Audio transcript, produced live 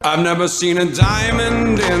I've never seen a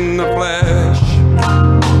diamond in the flesh.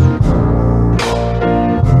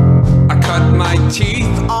 I cut my teeth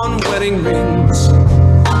on wedding rings.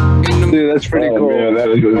 Dude, that's pretty cool. Man, that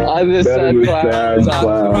is a sad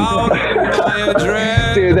clown.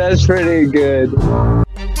 Dude, that's pretty good.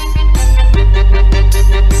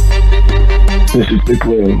 This is The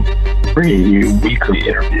Gloom, bringing you weekly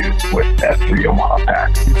interviews with F3 Omaha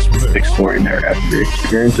Packs, exploring their F3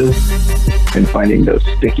 experiences and finding those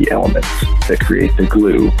sticky elements that create the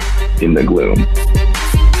glue in the gloom.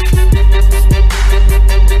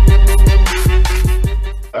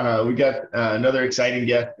 We got another exciting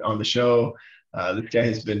guest on the show. This guy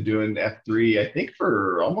has been doing F3, I think,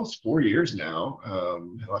 for almost 4 years now.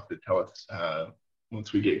 He'll have to tell us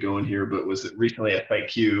once we get going here, but was recently at Fight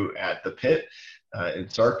Q at the Pit in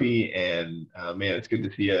Sarpy, and man, it's good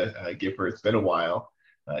to see you, Gipper. It's been a while.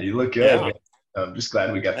 You look good. Yeah. I'm just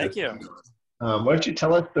glad we got Thank this. you. Why don't you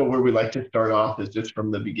tell us, though, where we like to start off is just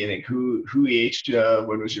from the beginning. Who EH'd you?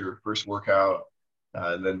 When was your first workout?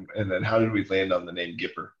 And then how did we land on the name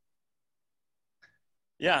Gipper?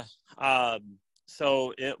 Yeah.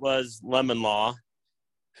 So it was Lemon Law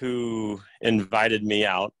who invited me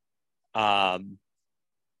out.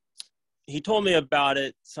 He told me about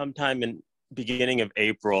it sometime in beginning of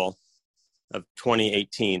April of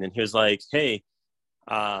 2018. And he was like, hey,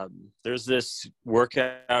 there's this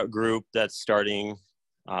workout group that's starting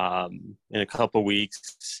in a couple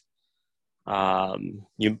weeks. I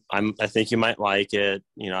think you might like it.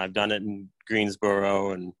 You know, I've done it in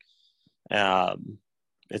Greensboro, and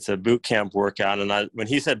it's a boot camp workout. And when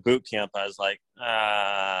he said boot camp, I was like,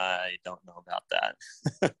 I don't know about that.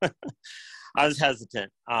 I was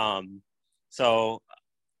hesitant. So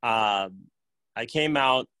I came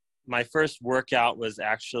out. My first workout was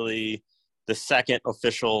actually the second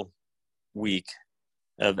official week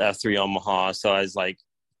of F3 Omaha. So I was like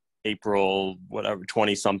April, whatever,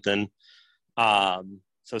 20 something.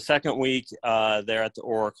 So second week there at the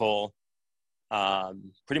Oracle,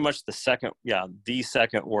 pretty much the second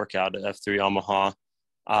workout at F3 Omaha.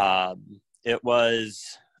 It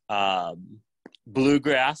was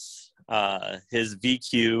Bluegrass, his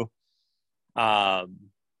VQ,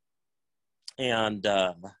 and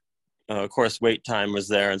of course wait time was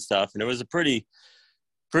there and stuff, and it was a pretty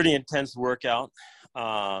intense workout.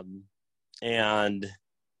 And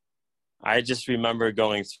I just remember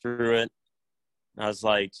going through it. I was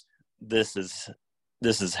like, this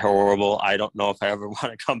is horrible. I don't know if I ever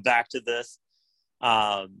want to come back to this.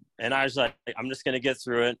 And I was like, I'm just going to get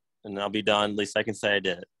through it and I'll be done. At least I can say I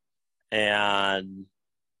did it. And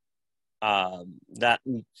that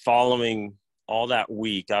following all that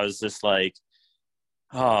week, I was just like,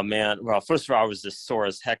 oh man. Well, first of all, I was just sore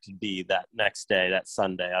as heck could be that next day, that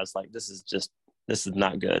Sunday. I was like, this is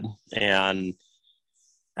not good. And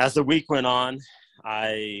as the week went on,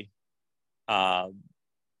 I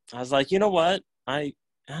was like, you know what? I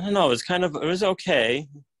don't know. It was okay.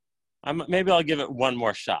 Maybe I'll give it one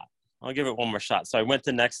more shot. So I went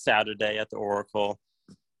the next Saturday at the Oracle.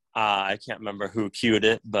 I can't remember who cued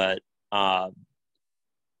it, but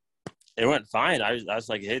it went fine. I was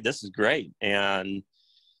like, hey, this is great. And,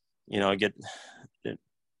 you know, it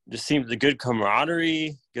just seemed a good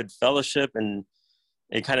camaraderie, good fellowship, and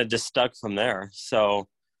it kind of just stuck from there. So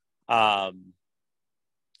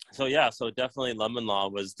definitely Lemon Law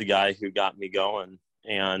was the guy who got me going,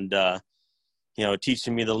 and, you know,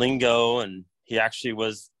 teaching me the lingo. And he actually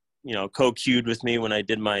was, you know, co-cued with me when I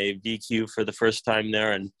did my VQ for the first time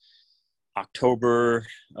there in October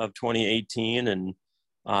of 2018. And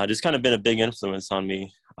just kind of been a big influence on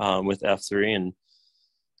me with F3. And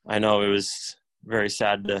I know it was very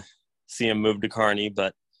sad to see him move to Kearney,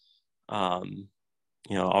 but, you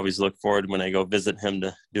know, always look forward when I go visit him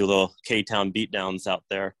to do little K-Town beatdowns out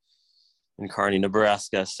there in Kearney,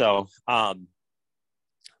 Nebraska. So,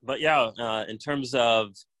 but yeah, in terms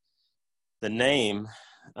of the name,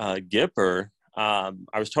 Gipper, I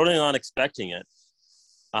was totally not expecting it.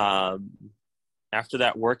 After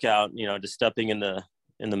that workout, you know, just stepping in the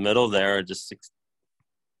middle there, just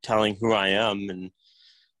telling who I am and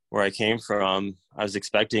where I came from, I was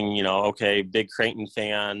expecting, you know, okay, big Creighton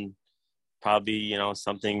fan, probably, you know,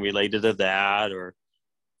 something related to that or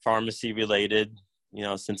pharmacy related, you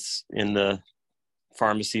know, since in the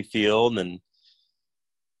pharmacy field, and,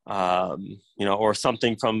 you know, or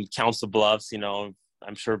something from Council Bluffs, you know,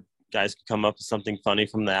 I'm sure guys could come up with something funny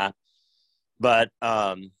from that. But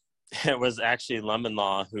it was actually Lemon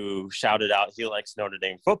Law who shouted out he likes Notre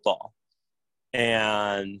Dame football.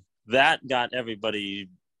 And that got everybody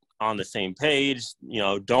on the same page, you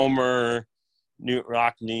know, Domer, Newt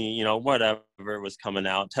Rockney, you know, whatever was coming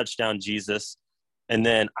out, Touchdown Jesus. And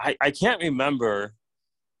then I can't remember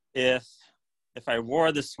if I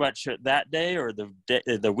wore the sweatshirt that day or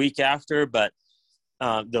the week after, but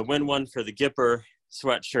the win one for the Gipper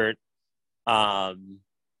sweatshirt,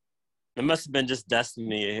 it must have been just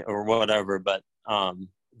destiny or whatever, but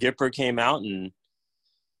Gipper came out and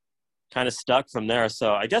kind of stuck from there.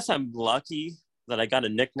 So I guess I'm lucky that I got a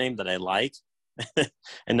nickname that I like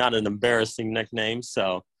and not an embarrassing nickname.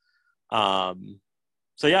 So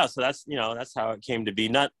yeah, so that's how it came to be.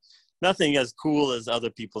 Nothing as cool as other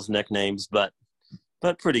people's nicknames, but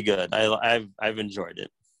pretty good. I've enjoyed it.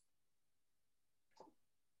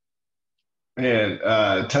 Man,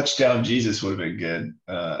 touchdown Jesus would have been good.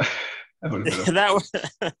 That would have been that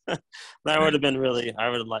would have been really. I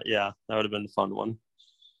would have liked. Yeah, that would have been a fun one.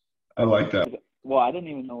 I like that. Well, I didn't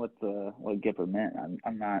even know what Gipper meant.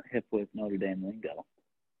 I'm not hip with Notre Dame lingo.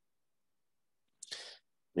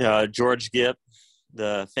 Yeah, George Gipp,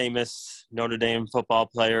 the famous Notre Dame football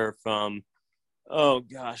player from, oh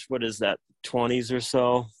gosh, what is that, 20s or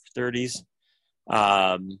so, 30s.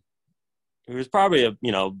 He was probably a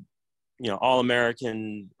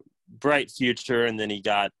All-American, bright future, and then he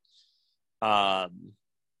got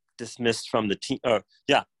dismissed from the team.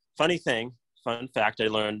 Fun fact I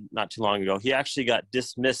learned not too long ago. He actually got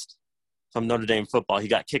dismissed from Notre Dame football. He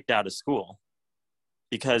got kicked out of school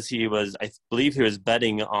because I believe he was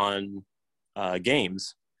betting on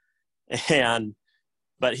games.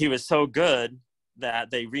 But he was so good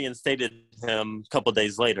that they reinstated him a couple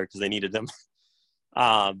days later because they needed him.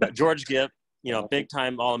 But George Gipp, big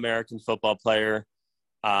time All-American football player,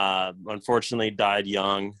 unfortunately died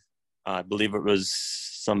young. I believe it was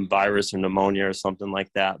some virus or pneumonia or something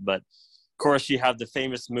like that. But of course, you have the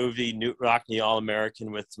famous movie Knute Rockne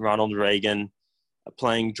All-American with Ronald Reagan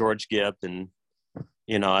playing George Gipp, and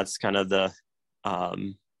that's kind of the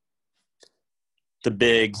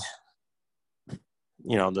big,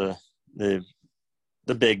 the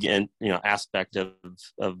big aspect of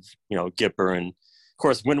Gipper. And of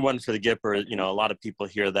course, win one for the Gipper. A lot of people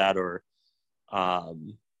hear that, or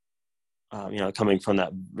coming from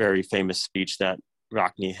that very famous speech that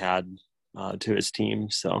Rockne had to his team.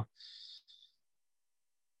 So.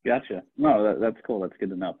 Gotcha. No, that's cool. That's good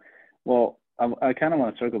to know. Well, I kind of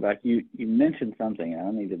want to circle back. You mentioned something. I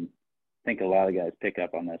don't even think a lot of guys pick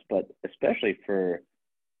up on this, but especially for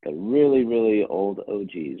the really, really old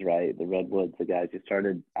OGs, right? The Redwoods, the guys who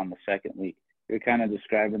started on the second week. You're kind of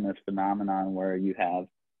describing this phenomenon where you have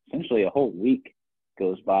essentially a whole week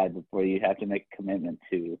goes by before you have to make a commitment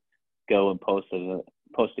to go and post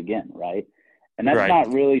again, right? And that's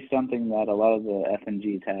not really something that a lot of the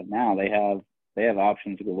FNGs have now. They have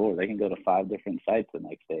options galore. They can go to 5 different sites the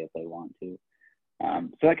next day if they want to. So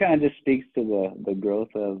that kind of just speaks to the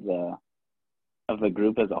growth of the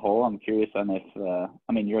group as a whole. I'm curious on if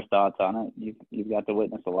your thoughts on it. You've got to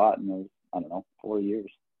witness a lot in those 4 years.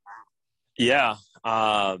 Yeah,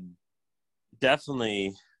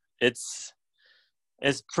 definitely. It's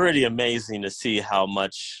pretty amazing to see how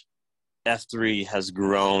much F3 has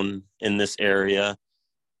grown in this area,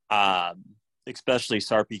 especially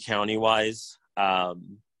Sarpy County wise.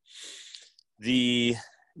 When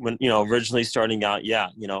originally starting out,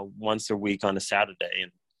 once a week on a Saturday,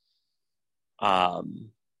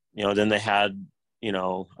 and then they had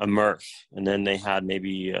a Murph, and then they had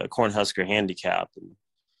maybe a Cornhusker handicap, and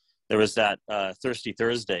there was that Thirsty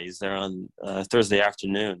Thursdays there on Thursday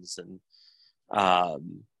afternoons, and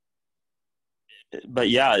but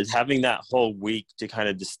yeah, having that whole week to kind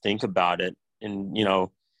of just think about it, and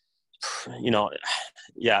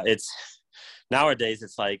it's nowadays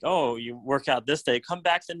it's like, oh, you work out this day, come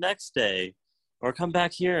back the next day, or come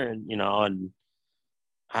back here, and and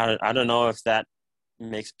I don't know if that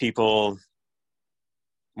makes people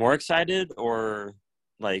more excited or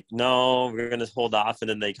like, no, we're gonna hold off, and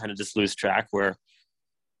then they kind of just lose track. Where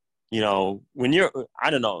when you're, I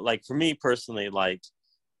don't know, like for me personally, like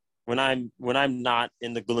when I'm not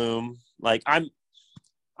in the gloom, like I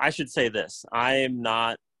should say this, I am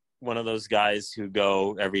not one of those guys who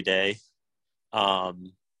go every day. I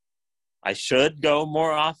should go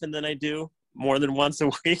more often than I do, more than once a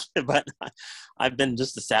week, but I've been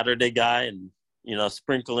just a Saturday guy, and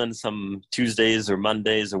sprinkle in some Tuesdays or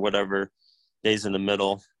Mondays or whatever days in the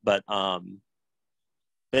middle. But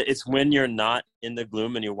it's when you're not in the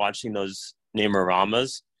gloom and you're watching those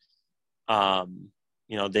Nameramas,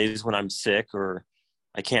 days when I'm sick or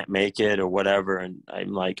I can't make it or whatever, and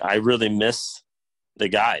I'm like, I really miss the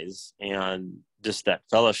guys and just that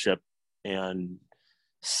fellowship and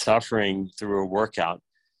suffering through a workout.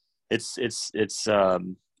 It's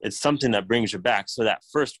something that brings you back. So that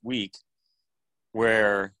first week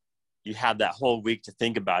where you had that whole week to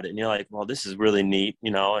think about it, and you're like, well, this is really neat,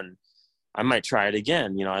 and I might try it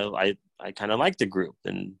again. I kind of like the group,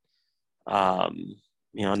 and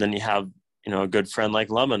and then you have a good friend like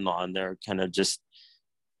Lemon Law, and they're kind of just,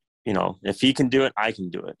 if he can do it, I can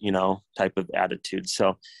do it, type of attitude.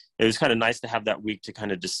 So it was kind of nice to have that week to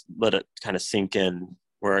kind of just let it kind of sink in,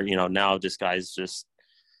 where now this guy's just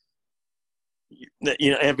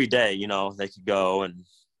every day they could go, and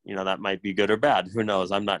that might be good or bad, who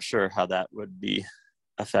knows. I'm not sure how that would be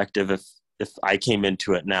effective if I came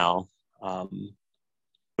into it now,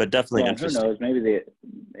 but definitely interesting. Who knows? Maybe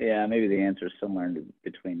the answer is somewhere in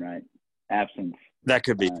between, right? Absence that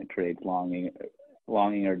could be creates longing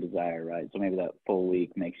or desire, right? So maybe that full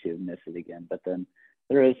week makes you miss it again. But then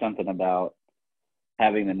there is something about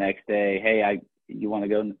having the next day, hey, you want to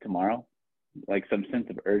go tomorrow? Like some sense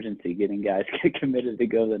of urgency, getting guys committed to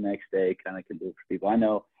go the next day kind of can do it for people. I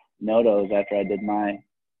know Noto's after I did my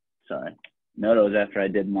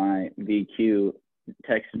VQ,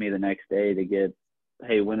 texted me the next day to get,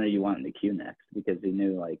 hey, when are you wanting to queue next? Because he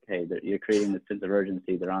knew, like, hey, you're creating this sense of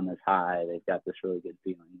urgency. They're on this high. They've got this really good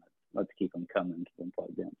feeling. Let's keep them coming, keep them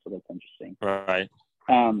plugged in. So that's interesting. Right.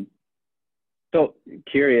 So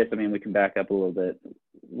curious, I mean, we can back up a little bit.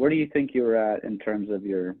 Where do you think you were at in terms of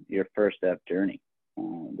your first step journey,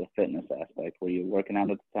 the fitness aspect? Were you working out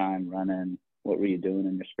at the time, running? What were you doing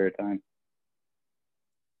in your spare time?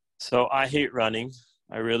 So I hate running.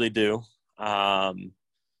 I really do.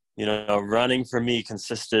 Running for me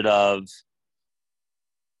consisted of,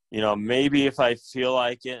 maybe if I feel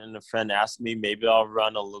like it and a friend asks me, maybe I'll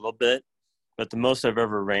run a little bit. But the most I've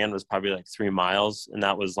ever ran was probably like 3 miles. And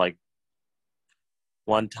that was like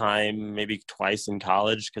one time, maybe twice in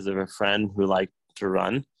college because of a friend who liked to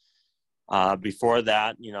run. Before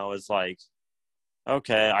that, it was like,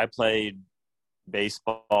 okay, I played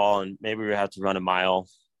baseball and maybe we have to run a mile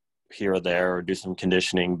here or there or do some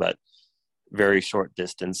conditioning, but very short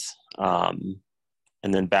distance. And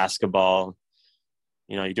then basketball,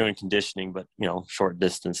 you're doing conditioning, but, short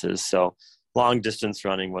distances. So long distance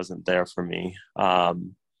running wasn't there for me.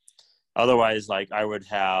 Otherwise, like I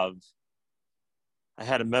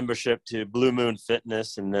had a membership to Blue Moon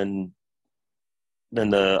Fitness, and then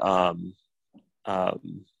the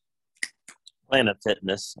Planet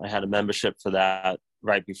Fitness. I had a membership for that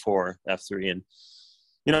right before F3, and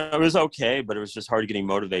it was okay, but it was just hard getting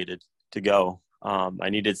motivated to go. I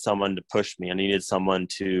needed someone to push me. I needed someone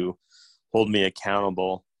to hold me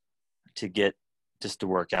accountable to get just to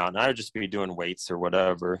work out. And I would just be doing weights or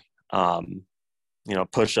whatever.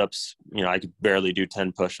 Push-ups, I could barely do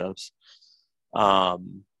 10 push-ups.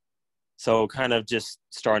 So kind of just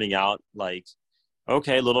starting out like,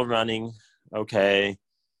 okay, little running. Okay.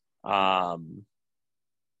 Doing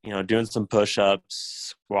some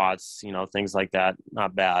push-ups, squats, things like that.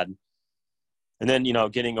 Not bad. And then,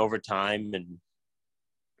 getting over time and,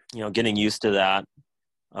 getting used to that.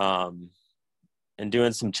 And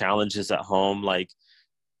doing some challenges at home, like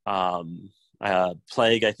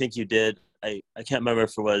Plague, I think you did. I can't remember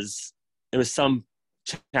if it was some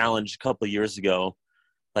challenge a couple of years ago,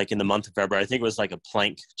 like in the month of February. I think it was like a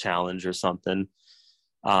plank challenge or something.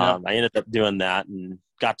 I ended up doing that and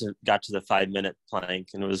got to the 5-minute plank,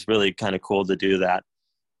 and it was really kind of cool to do that.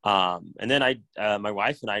 And then my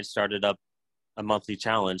wife and I started up a monthly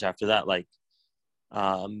challenge after that, like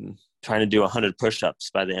trying to do 100 push-ups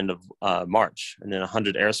by the end of March, and then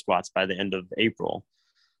 100 air squats by the end of April.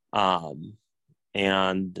 So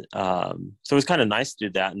it was kind of nice to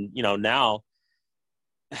do that. And, now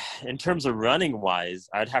in terms of running wise,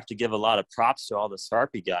 I'd have to give a lot of props to all the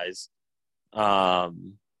Sarpy guys.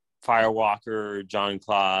 Firewalker, John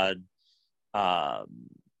Claude,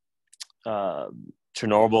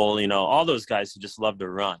 Chernobyl, all those guys who just love to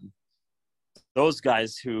run. Those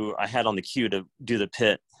guys who I had on the queue to do the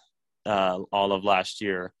pit all of last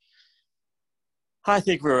year, I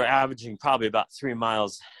think we were averaging probably about 3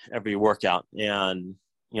 miles every workout. And,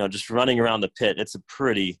 just running around the pit, it's a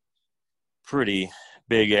pretty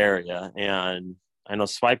big area. And I know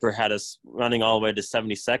Swiper had us running all the way to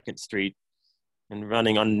 72nd Street and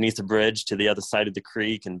running underneath the bridge to the other side of the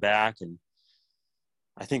creek and back. And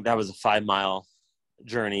I think that was a 5-mile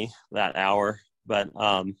journey that hour. But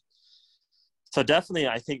so definitely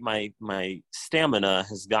I think my stamina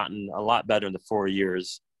has gotten a lot better in the 4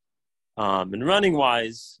 years. And running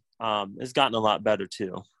wise, has gotten a lot better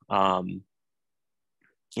too.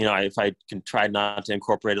 If I can try not to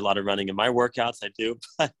incorporate a lot of running in my workouts, I do,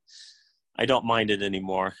 but I don't mind it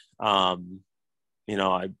anymore. And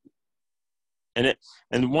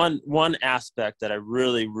one aspect that I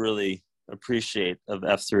really, really appreciate of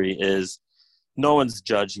F3 is no one's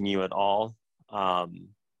judging you at all.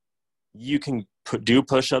 you can do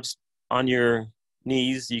push-ups on your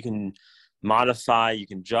knees. You can modify, you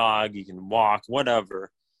can jog, you can walk,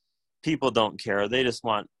 whatever. People don't care. They just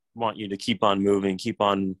want you to keep on moving, keep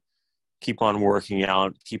on working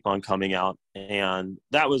out, keep on coming out. And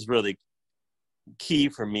that was really key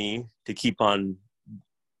for me to keep on,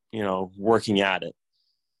 working at it.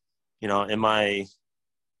 Am I,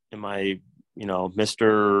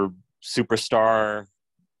 Mr. Superstar,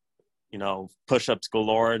 push-ups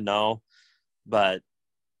galore? No, but,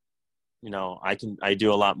 I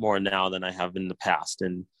do a lot more now than I have in the past,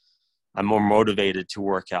 and I'm more motivated to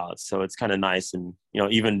work out. So it's kind of nice. And,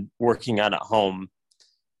 even working out at home,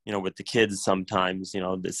 with the kids sometimes,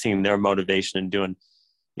 seeing their motivation and doing,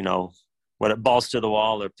 what it balls to the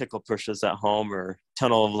wall or pickle pushes at home or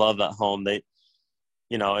tunnel of love at home.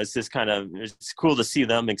 It's just it's cool to see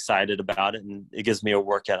them excited about it. And it gives me a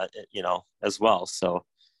workout, as well. So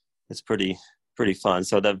it's pretty fun.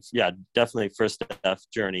 So definitely first F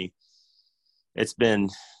journey. It's been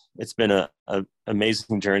a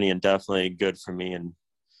amazing journey and definitely good for me. And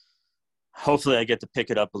hopefully I get to pick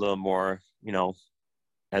it up a little more,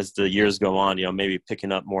 as the years go on, maybe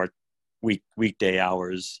picking up more weekday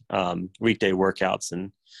hours, weekday workouts,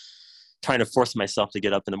 and trying to force myself to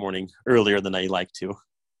get up in the morning earlier than I like to.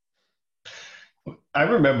 I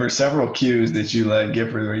remember several cues that you led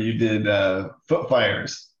Gipper where you did foot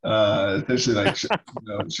fires, essentially like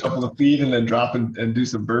shuffle the feet and then drop and do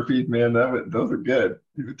some burpees. Man, those are good.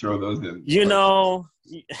 You could throw those in.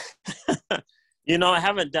 I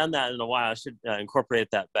haven't done that in a while. I should incorporate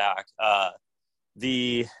that back.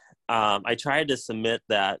 I tried to submit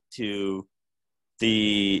that to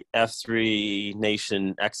the F3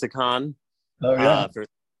 Nation Exicon. Oh yeah.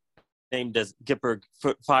 Named as Gipper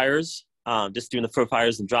Foot Fires. Just doing the foot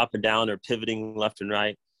fires and dropping down or pivoting left and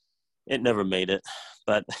right. It never made it,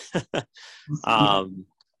 but I'm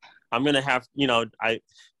gonna have, I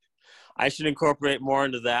should incorporate more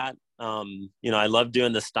into that. I love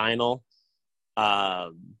doing the Steinel.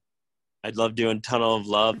 I love doing Tunnel of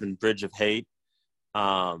Love and Bridge of Hate.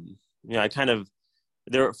 I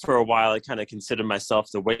there for a while, I kind of considered myself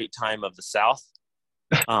the wait time of the South.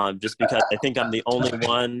 Just because I think I'm the only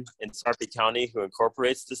one in Sarpy County who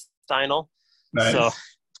incorporates the Steinel. Nice. So,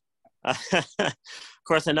 of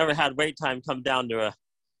course, I never had wait time come down to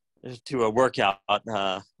a workout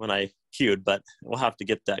when I queued, but we'll have to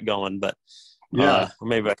get that going. But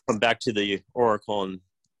maybe I come back to the Oracle and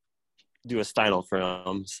do a Steinel for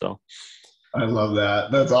them. So. I love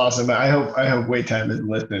that. That's awesome. I hope wait time isn't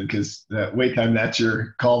listening, because wait time, that's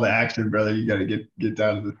your call to action, brother. You got to get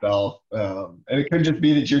down to the South. And it could just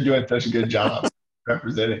be that you're doing such a good job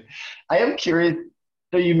representing. I am curious.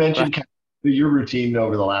 So you mentioned kind of your routine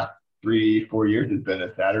over the last 3-4 years has been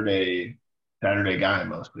a Saturday guy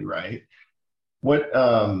mostly, right? What's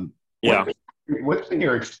been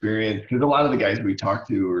your experience? Because a lot of the guys we talk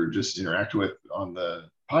to or just interact with on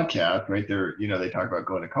the podcast, right there, they talk about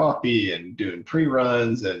going to coffee and doing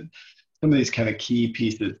pre-runs and some of these kind of key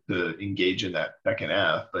pieces to engage in that second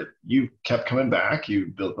F, but you kept coming back. You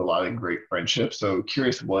built a lot of great friendships. So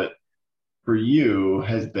curious what for you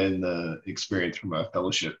has been the experience from a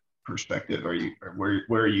fellowship perspective. Where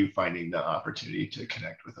are you finding the opportunity to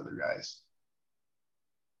connect with other guys?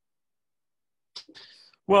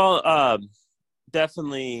 Well,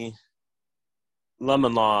 definitely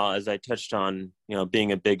Lemon Law, as I touched on,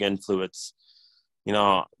 being a big influence.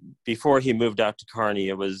 Before he moved out to Kearney,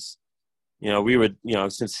 it was, we would,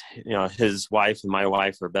 since, his wife and my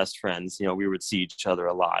wife are best friends, we would see each other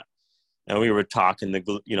a lot. And we were talking,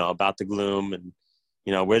 about the Gloom and,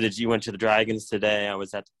 you went to the Dragons today? I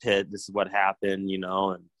was at the pit. This is what happened,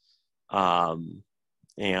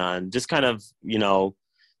 and just kind of,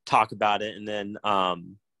 talk about it. And then,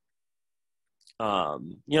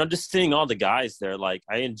 just seeing all the guys there, like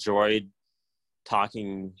I enjoyed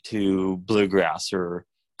talking to Bluegrass or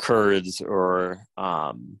Kurds or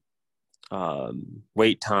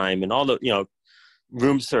Wait Time and all the,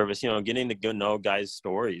 room service, getting to know guys'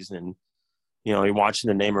 stories and, watching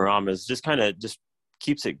the name Aramas just kind of just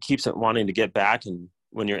keeps it wanting to get back. And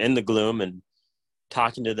when you're in the Gloom and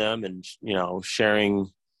talking to them and, sharing,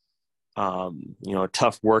 a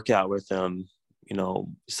tough workout with them,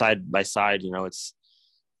 side by side,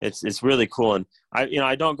 it's really cool. And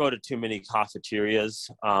I don't go to too many cafeterias,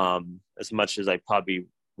 as much as I probably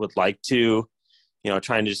would like to,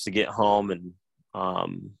 trying just to get home and,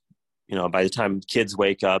 by the time kids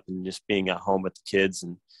wake up and just being at home with the kids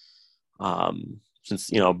and,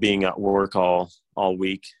 since, being at work all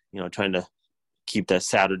week, trying to keep the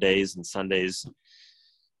Saturdays and Sundays,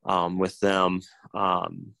 with them.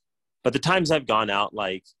 But the times I've gone out,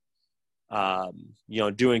 like,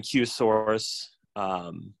 doing Q source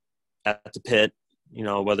at the pit,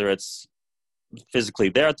 whether it's physically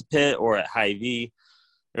there at the pit or at Hy-Vee.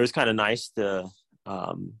 It was kind of nice to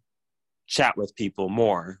chat with people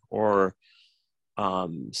more, or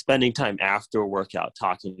spending time after a workout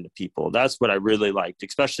talking to people. That's what I really liked,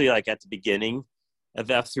 especially like at the beginning of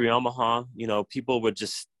F3 Omaha. People would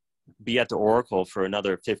just be at the Oracle for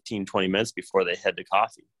another 15, 20 minutes before they head to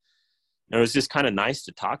coffee. And it was just kind of nice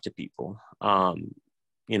to talk to people, or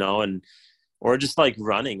just like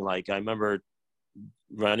running. Like I remember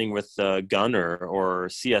running with Gunner or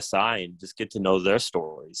CSI and just get to know their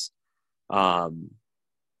stories. And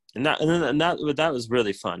that was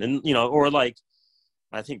really fun. And, or like,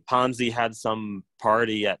 I think Ponzi had some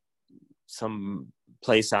party at some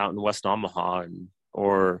place out in West Omaha,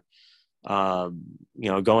 or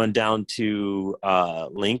going down to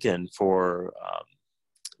Lincoln for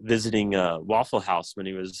visiting Waffle House when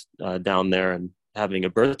he was down there and having a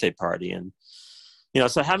birthday party. And,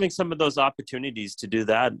 so having some of those opportunities to do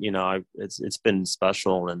that, it's been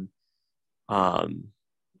special. And,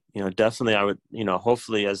 definitely I would,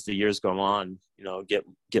 hopefully as the years go on, get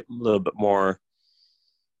a little bit more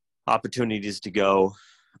opportunities to go,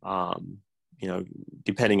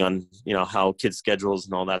 depending on, how kids' schedules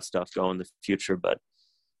and all that stuff go in the future. But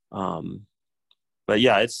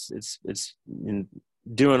yeah, it's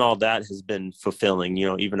doing all that has been fulfilling,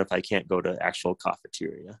 even if I can't go to actual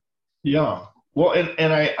cafeteria. Yeah. Well,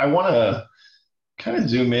 and I want to kind of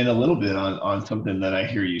zoom in a little bit on something that I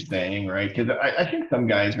hear you saying, right? Because I think some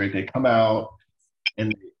guys, right, they come out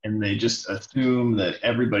and they just assume that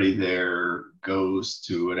everybody there goes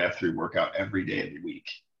to an F3 workout every day of the week.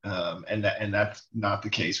 And that's not the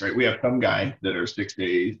case, right? We have some guys that are 6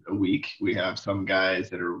 days a week. We have some guys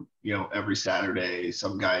that are, every Saturday.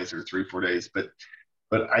 Some guys are 3-4 days. But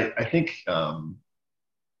I think,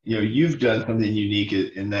 you've done something unique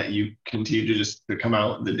in that you continue to come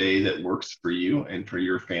out the day that works for you and for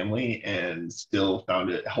your family, and still found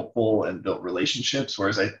it helpful and built relationships.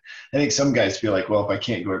 Whereas I think some guys feel like, well, if I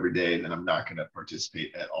can't go every day, then I'm not going to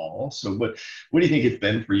participate at all. So what do you think it's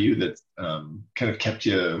been for you that's kind of kept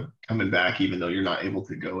you coming back, even though you're not able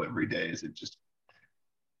to go every day? Is it just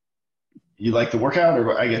you like the workout,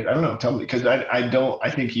 or I guess, I don't know, tell me, because I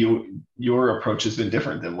think your approach has been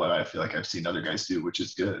different than what I feel like I've seen other guys do, which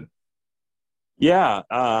is good. Yeah.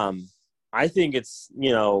 I think it's,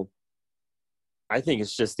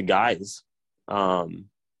 just the guys,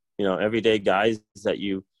 everyday guys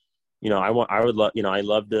that I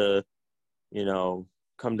love to,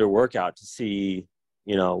 come to a workout to see,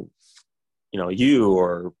 you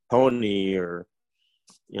or Pony or,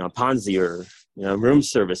 Ponzi or, room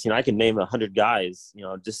service. I can name 100 guys,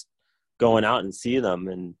 just going out and see them.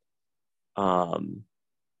 And,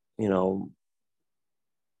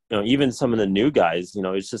 even some of the new guys,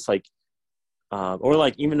 it's just like, or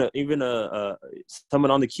like even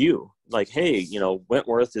someone on the queue, like, hey,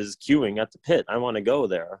 Wentworth is queuing at the pit. I want to go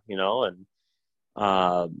there, and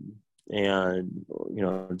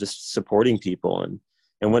just supporting people.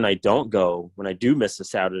 And when I don't go, when I do miss a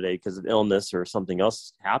Saturday because of illness or something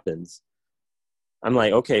else happens, I'm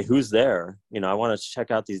like, okay, who's there? I want to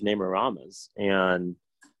check out these Namaramas. And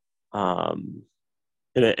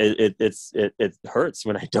it hurts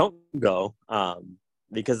when I don't go,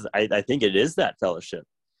 because I think it is that fellowship.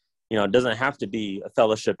 It doesn't have to be a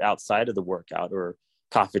fellowship outside of the workout or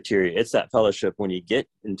cafeteria. It's that fellowship when you get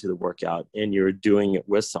into the workout and you're doing it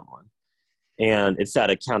with someone. And it's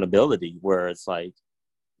that accountability where it's like,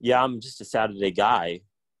 yeah, I'm just a Saturday guy,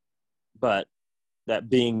 but that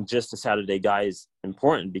being just a Saturday guy is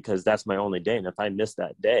important because that's my only day. And if I miss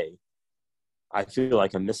that day, I feel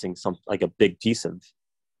like I'm missing like a big piece of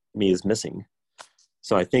me is missing.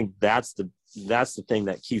 So I think that's the thing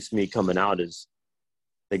that keeps me coming out, is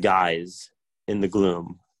the guys in the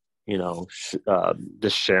gloom,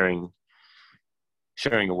 just sharing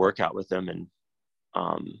a workout with them,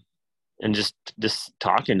 and just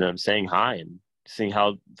talking to them, saying hi and seeing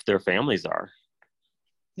how their families are.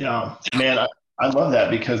 Yeah, man, I love that,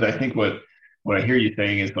 because I think what I hear you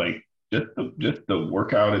saying is like just the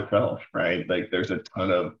workout itself, right? Like there's a ton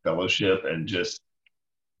of fellowship, and just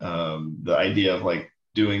the idea of like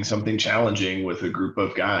doing something challenging with a group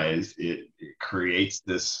of guys, it creates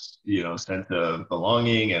this, sense of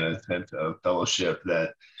belonging and a sense of fellowship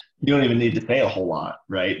that you don't even need to say a whole lot,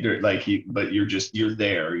 right? But you're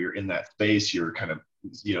there, you're in that space, you're kind of,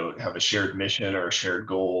 have a shared mission or a shared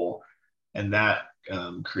goal, and that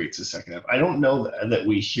creates a second half. I don't know that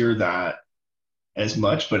we hear that as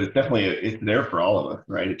much, but it's there for all of us,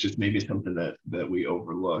 right? It just maybe something that we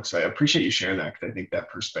overlook. So I appreciate you sharing that, because I think that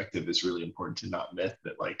perspective is really important to not miss,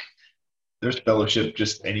 that like there's fellowship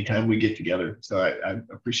just anytime we get together. So I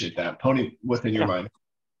appreciate that. Pony, what's in your mind?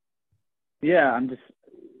 Yeah, I'm just,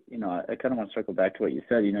 I kind of want to circle back to what you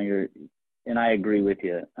said. And I agree with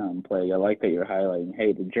you, Plague. I like that you're highlighting,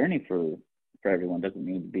 hey, the journey for everyone doesn't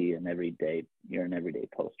need to be you're an everyday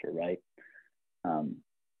poster, right?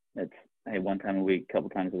 It's, hey, one time a week, couple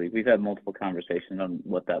times a week. We've had multiple conversations on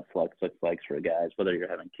what that flux looks like for guys, whether you're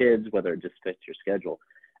having kids, whether it just fits your schedule.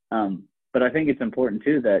 But I think it's important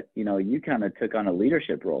too that, you kind of took on a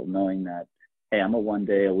leadership role, knowing that, hey, I'm a 1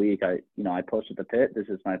 day a week. I post at the pit. This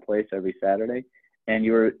is my place every Saturday. And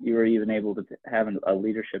you were even able to have a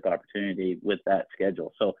leadership opportunity with that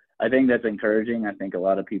schedule. So I think that's encouraging. I think a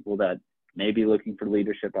lot of people that may be looking for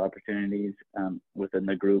leadership opportunities within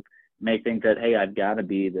the group may think that, hey, I've got to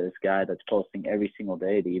be this guy that's posting every single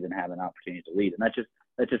day to even have an opportunity to lead. And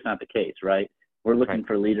that's just not the case, right? We're looking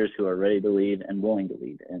for leaders who are ready to lead and willing to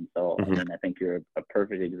lead. And so, I think you're a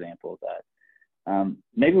perfect example of that.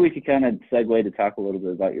 Maybe we could kind of segue to talk a little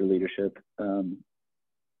bit about your leadership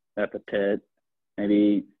at the pit,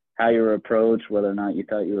 maybe how you were approached, whether or not you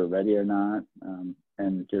thought you were ready or not,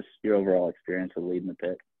 and just your overall experience of leading the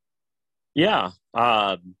pit. Yeah.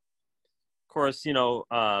 Of course,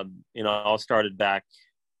 all started back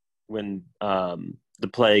when the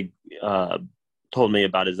Plague told me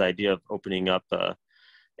about his idea of opening up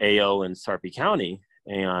AO in Sarpy County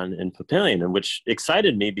and in Papillion, and which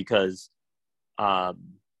excited me because,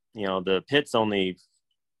 the pit's only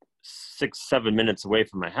 6-7 minutes away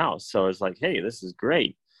from my house. So it's like, hey, this is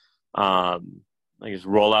great. I just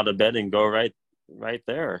roll out of bed and go right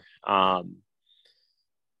there.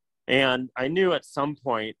 And I knew at some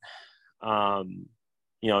point, down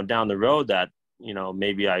the road that,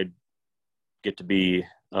 maybe I'd get to be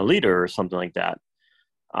a leader or something like that,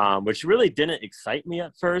 which really didn't excite me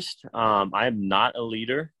at first. I'm not a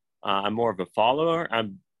leader. I'm more of a follower.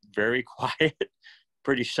 I'm very quiet,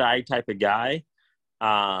 pretty shy type of guy.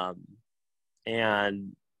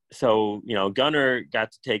 And so, Gunnar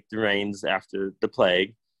got to take the reins after the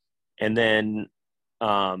Plague. And then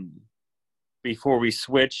before we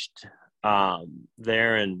switched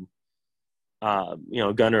there, and,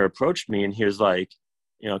 Gunnar approached me, and he was like,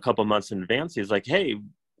 a couple months in advance, he was like, hey,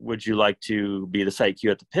 would you like to be the site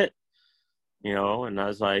Q at the pit? And I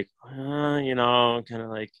was like, kind of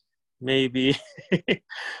like, maybe.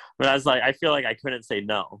 But I was like, I feel like I couldn't say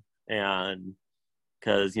no. And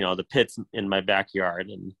because, the pit's in my backyard,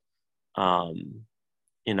 and,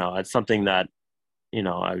 it's something that,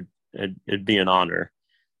 it'd be an honor.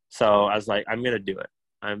 So I was like, I'm going to do it.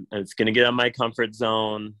 It's going to get out of my comfort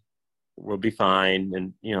zone. We'll be fine.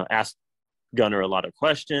 And, ask Gunnar a lot of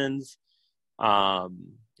questions.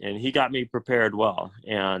 And he got me prepared well.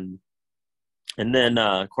 And then,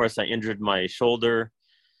 of course, I injured my shoulder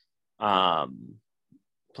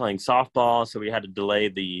playing softball. So we had to delay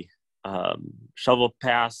the shovel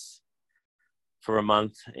pass for a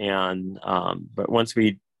month. And but once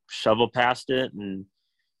we shovel passed it and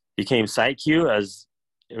became site Q,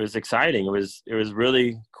 it was exciting. It was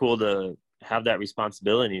really cool to have that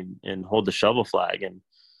responsibility and hold the shovel flag. And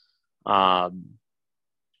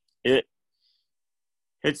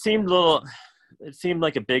it seemed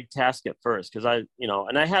like a big task at first, because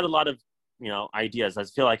and I had a lot of ideas. I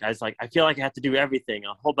feel like I have to do everything,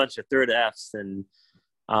 a whole bunch of third F's, and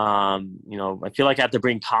I feel like I have to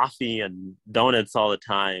bring coffee and donuts all the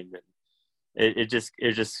time. And it just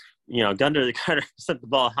Gunnar kind of sent the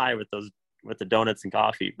ball high with the donuts and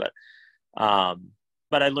coffee, but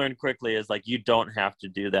I learned quickly is like, you don't have to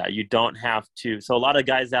do that. You don't have to. So a lot of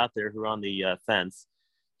guys out there who are on the fence,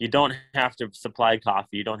 you don't have to supply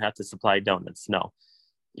coffee. You don't have to supply donuts. No,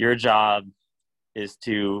 your job is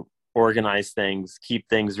to organize things, keep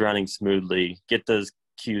things running smoothly, get those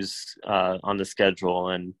cues on the schedule,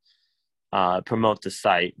 and promote the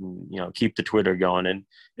site, and keep the Twitter going. And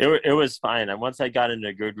it was fine. And once I got into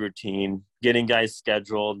a good routine, getting guys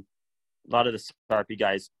scheduled, a lot of the Sarpy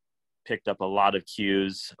guys picked up a lot of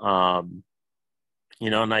cues, and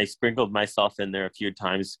I sprinkled myself in there a few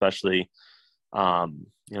times, especially I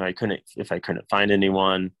couldn't find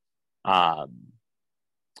anyone,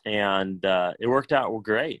 and it worked out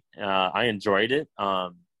great. I enjoyed it.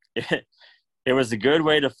 It was a good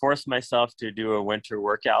way to force myself to do a winter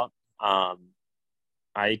workout.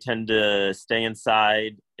 I tend to stay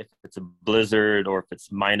inside if it's a blizzard, or if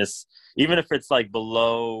it's minus, even if it's like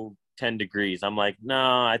below 10 degrees. I'm like,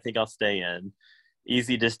 no, I think I'll stay in.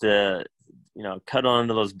 Easy just to, cut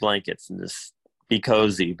onto those blankets and just be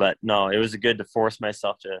cozy. But no, it was good to force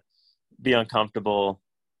myself to be uncomfortable,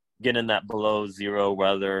 get in that below zero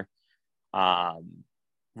weather.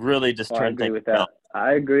 Really just turn things with that.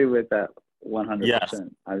 I agree with that 100%. Yes.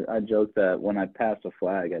 I joke that when I passed a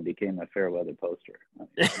flag, I became a fair weather poster. I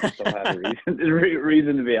just don't have a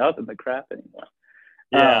reason to be out in the crap anymore.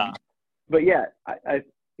 Yeah. But yeah, I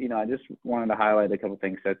just wanted to highlight a couple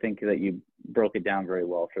things. I think that you broke it down very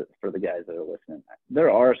well for the guys that are listening. There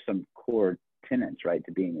are some core tenets, right,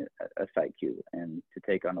 to being a site Q and to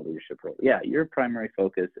take on a leadership role. Yeah, your primary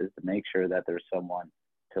focus is to make sure that there's someone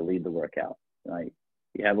to lead the workout, right?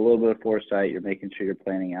 You have a little bit of foresight. You're making sure you're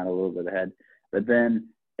planning out a little bit ahead. But then,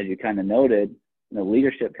 as you kind of noted,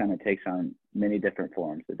 leadership kind of takes on many different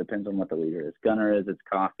forms. It depends on what the leader is. Gunner is, it's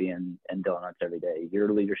coffee and donuts every day.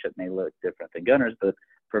 Your leadership may look different than Gunner's, but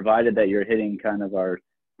provided that you're hitting kind of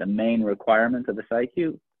the main requirements of the site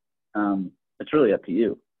Q, it's really up to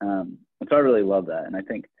you. And so I really love that. And I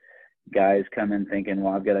think guys come in thinking,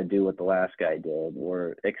 well, I've got to do what the last guy did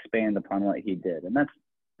or expand upon what he did. And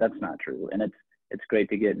that's not true. And it's great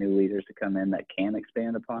to get new leaders to come in that can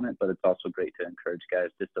expand upon it, but it's also great to encourage guys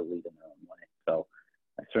just to lead in their own way. So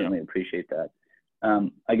I certainly appreciate that.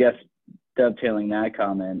 I guess dovetailing that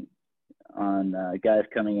comment on guys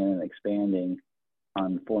coming in and expanding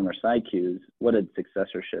on former side Qs, what did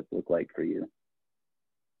successorship look like for you?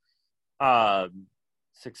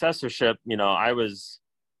 Successorship, I was,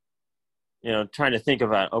 trying to think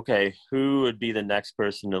about, okay, who would be the next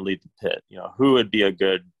person to lead the pit? Who would be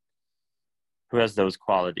who has those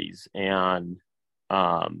qualities? And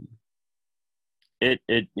I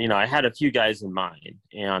had a few guys in mind,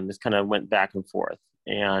 and this kind of went back and forth.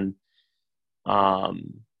 And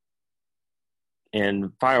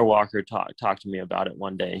Firewalker talked to me about it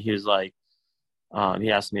one day. He was like,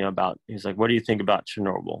 he asked me he's like, what do you think about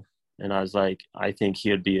Chernobyl? And I was like, I think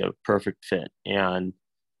he would be a perfect fit. And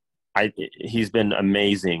he's been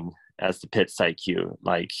amazing as the pit site Q.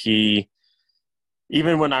 Like even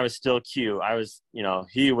when I was still Q, I was,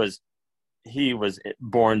 he was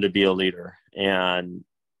born to be a leader. And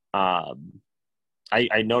I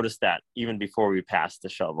noticed that even before we passed the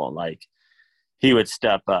shovel, like he would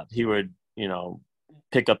step up, he would,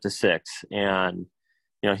 pick up the 6, and,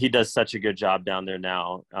 he does such a good job down there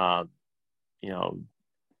now,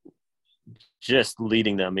 just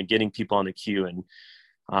leading them and getting people on the queue. And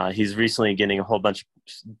he's recently getting a whole bunch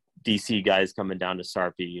of DC guys coming down to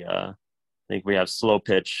Sarpy. I think we have Slow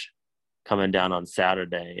Pitch coming down on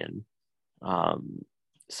Saturday. And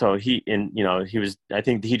so I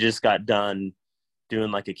think he just got done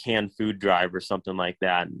doing like a canned food drive or something like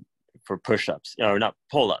that for push-ups, or not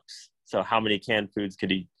pull-ups. So how many canned foods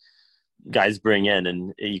could guys bring in,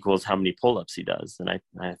 and it equals how many pull-ups he does. And I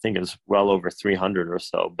think it was well over 300 or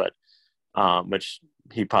so, but which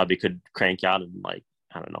he probably could crank out in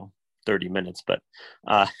 30 minutes. But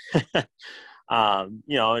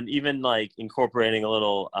and even like incorporating a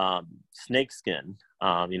little snake skin,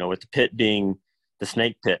 with the pit being the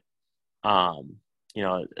snake pit, a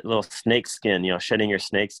little snake skin, shedding your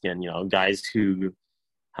snake skin, guys who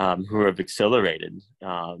have accelerated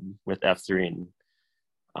with F3,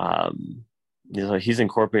 and he's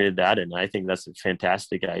incorporated that in. I think that's a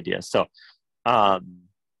fantastic idea. So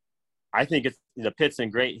I think the pit's in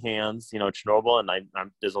great hands, Chernobyl, and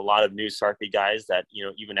there's a lot of new Sarpy guys that,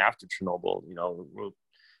 even after Chernobyl,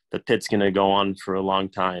 the pit's going to go on for a long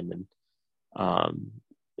time. And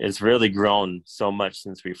it's really grown so much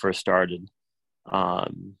since we first started.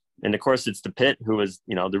 And of course it's the pit who was,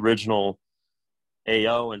 the original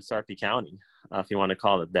AO in Sarpy County, if you want to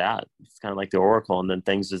call it that. It's kind of like the Oracle, and then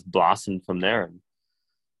things just blossomed from there. And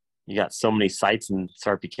you got so many sites in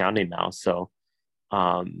Sarpy County now. So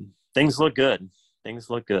things look good.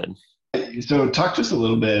 So talk to us a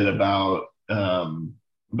little bit about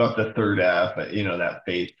the third F, that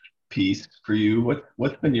faith piece for you.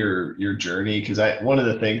 What's been your journey? Because one of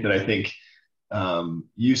the things that I think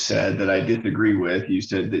you said that I disagree with, you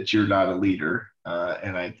said that you're not a leader.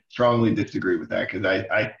 And I strongly disagree with that, because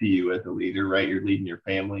I see you as a leader, right? You're leading your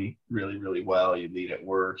family really, really well. You lead at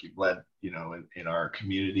work. You've led, in our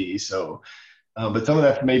community. So, but some of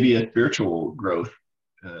that's maybe a spiritual growth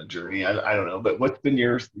journey. I don't know. But what's been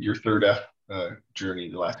your third F journey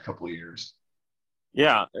the last couple of years?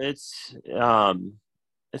 Yeah, it's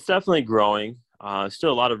definitely growing.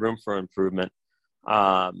 Still a lot of room for improvement.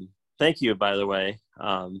 Thank you, by the way,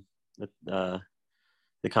 the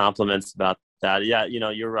compliments about that. Yeah,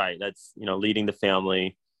 you're right. That's, leading the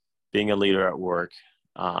family, being a leader at work.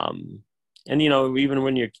 And, even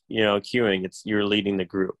when you're, queuing, you're leading the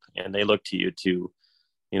group, and they look to you to,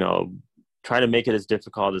 try to make it as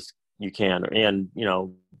difficult as you can, and,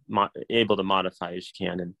 able to modify as you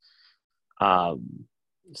can. And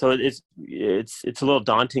so it's a little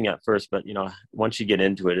daunting at first, but, once you get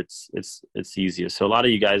into it, it's easier. So a lot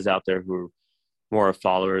of you guys out there who more of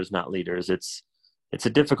followers, not leaders. It's a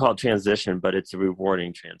difficult transition, but it's a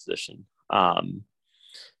rewarding transition.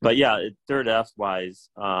 But yeah, third F wise,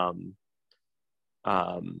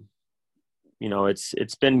 you know,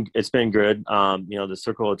 it's been good. You know, the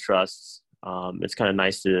circle of trusts, it's kind of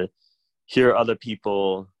nice to hear other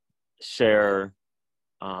people share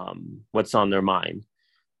what's on their mind,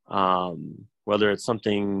 whether it's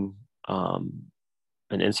something, an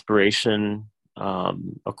inspiration,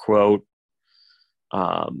 a quote,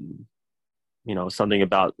 you know, something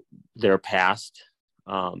about their past.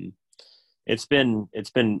 It's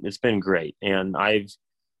been great. And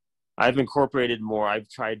I've incorporated more. I've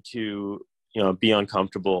tried to, you know, be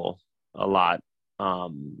uncomfortable a lot,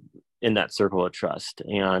 in that circle of trust.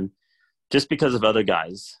 And just because of other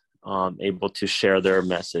guys, able to share their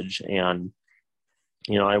message. And,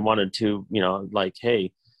 you know, I wanted to, you know, like,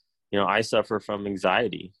 hey, you know, I suffer from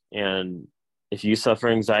anxiety, and if you suffer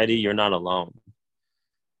anxiety, you're not alone.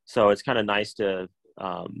 So it's kind of nice to,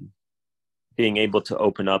 being able to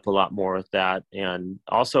open up a lot more with that. And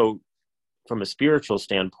also from a spiritual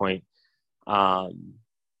standpoint, you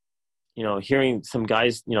know, hearing some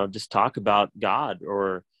guys, you know, just talk about God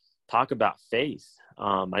or talk about faith.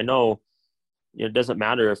 I know, you know, it doesn't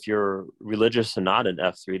matter if you're religious or not in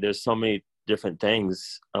F3. There's so many different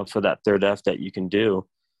things for that third F that you can do.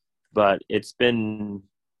 But it's been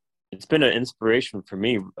an inspiration for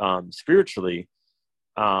me, spiritually.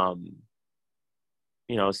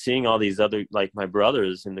 You know, seeing all these other, like my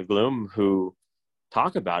brothers in the gloom who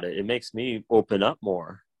talk about it, it makes me open up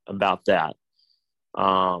more about that.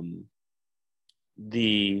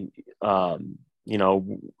 You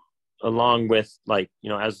know, along with, like, you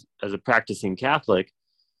know, as a practicing Catholic,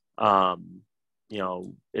 you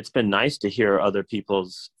know, it's been nice to hear other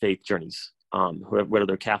people's faith journeys, whether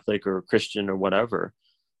they're Catholic or Christian or whatever,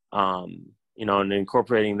 you know, and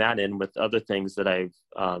incorporating that in with other things that I've,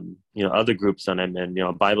 you know, other groups that I'm in, you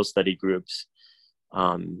know, Bible study groups,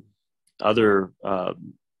 other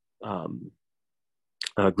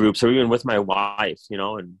groups, or even with my wife, you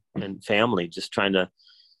know, and family, just trying to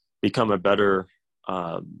become a better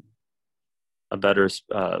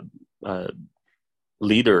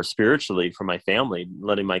leader spiritually for my family,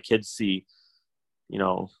 letting my kids see, you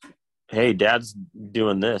know, hey, dad's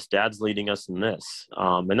doing this, dad's leading us in this.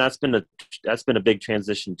 And that's been a big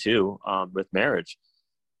transition too, with marriage.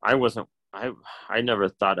 I never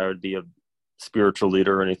thought I would be a spiritual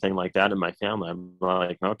leader or anything like that in my family. I'm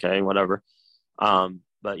like, okay, whatever.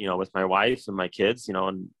 But, you know, with my wife and my kids, you know,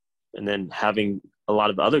 and then having a lot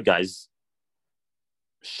of other guys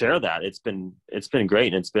share that, it's been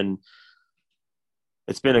great. And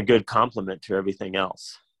it's been a good complement to everything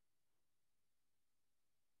else.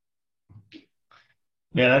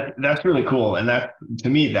 Yeah, that's really cool. And that, to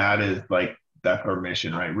me, that is like, that's our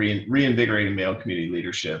mission, right? Reinvigorating male community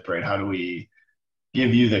leadership, right? How do we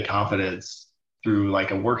give you the confidence through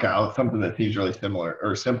like a workout, something that seems really similar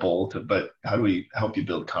or simple to, but how do we help you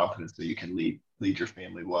build confidence so you can lead your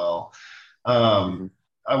family well?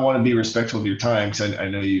 I want to be respectful of your time, because I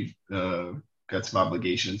know you've got some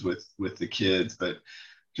obligations with the kids, but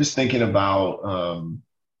just thinking about,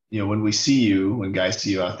 you know, when guys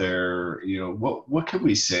see you out there, you know, what could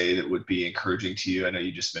we say that would be encouraging to you? I know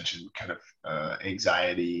you just mentioned kind of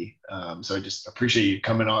anxiety. So I just appreciate you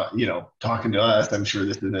coming on, you know, talking to us. I'm sure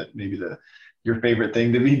this isn't maybe your favorite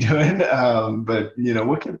thing to be doing. But, you know,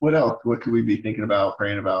 what else? What could we be thinking about,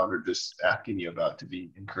 praying about, or just asking you about to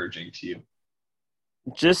be encouraging to you?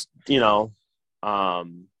 Just, you know,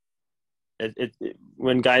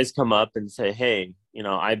 when guys come up and say, hey, you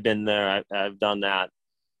know, I've been there, I've done that,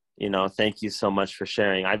 you know, thank you so much for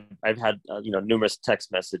sharing. I've had, you know, numerous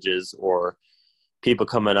text messages or people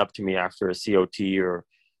coming up to me after a COT or,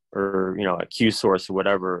 you know, a Q source or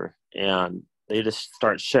whatever, and they just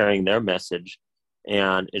start sharing their message.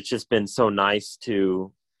 And it's just been so nice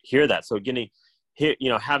to hear that. So you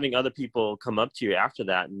know, having other people come up to you after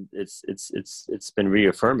that, and it's been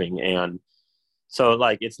reaffirming. And so,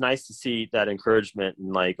 like, it's nice to see that encouragement,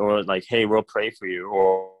 and like, or like, hey, we'll pray for you,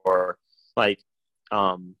 or like,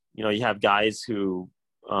 you know, you have guys who,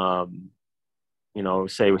 you know,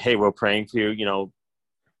 say, hey, we're praying for you, you know,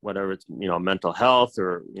 whatever it's, you know, mental health,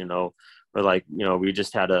 or, you know, or like, you know, we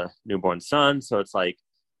just had a newborn son. So it's like,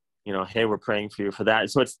 you know, hey, we're praying for you for that.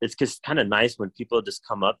 So it's just kind of nice when people just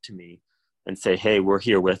come up to me and say, hey, we're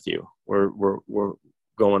here with you. We're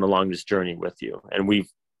going along this journey with you. And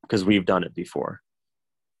because we've done it before.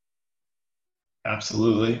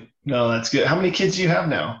 Absolutely. No, that's good. How many kids do you have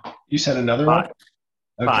now? You said another one?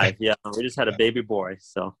 Okay. 5. Yeah. We just had a baby boy.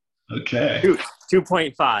 So okay.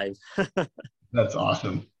 2.5. That's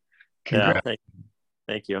awesome. Congrats. Yeah.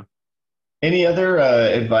 Thank you. Any other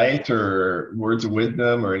advice or words of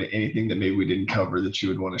wisdom or anything that maybe we didn't cover that you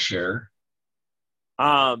would want to share?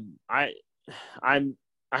 I I'm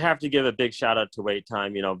I have to give a big shout out to Wait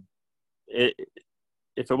Time. It,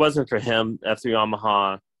 if it wasn't for him, F3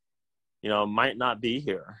 Omaha, might not be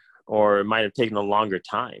here, or it might have taken a longer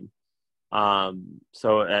time.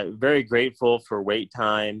 So very grateful for Wait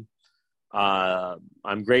Time.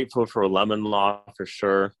 I'm grateful for Lemon Law for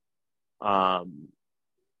sure. Um,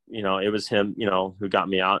 it was him, who got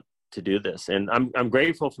me out to do this. And I'm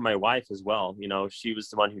grateful for my wife as well. She was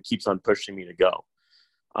the one who keeps on pushing me to go.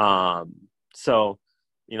 So,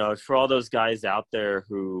 for all those guys out there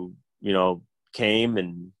who, came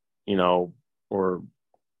and, were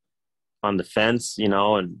on the fence,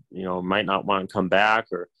 and, might not want to come back,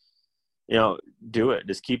 or, do it.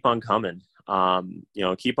 Just keep on coming.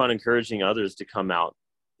 Keep on encouraging others to come out.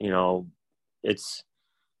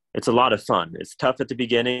 It's a lot of fun. It's tough at the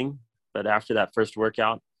beginning, but after that first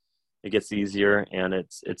workout, it gets easier, and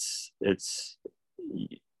it's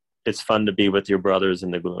fun to be with your brothers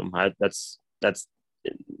in the gloom. That's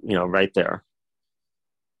right there.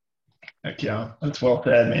 Heck yeah, that's well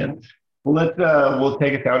said, man. Well, we'll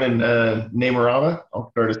take it down in Namarama.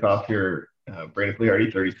 I'll start us off here. Brandon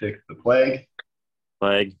Fleardy, 36, The Plague.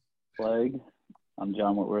 Plague. I'm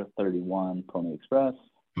John Whitworth, 31, Pony Express.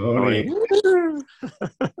 Pony.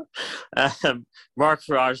 Mark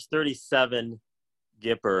Farage, 37,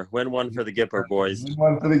 Gipper. Win one for the Gipper, boys. Win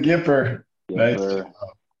one for the Gipper. Nice.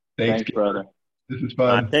 Thanks, brother. This is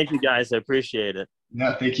fun. Thank you, guys. I appreciate it.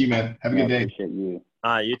 Yeah, thank you, man. Have a good day. Appreciate you.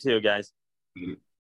 You too, guys.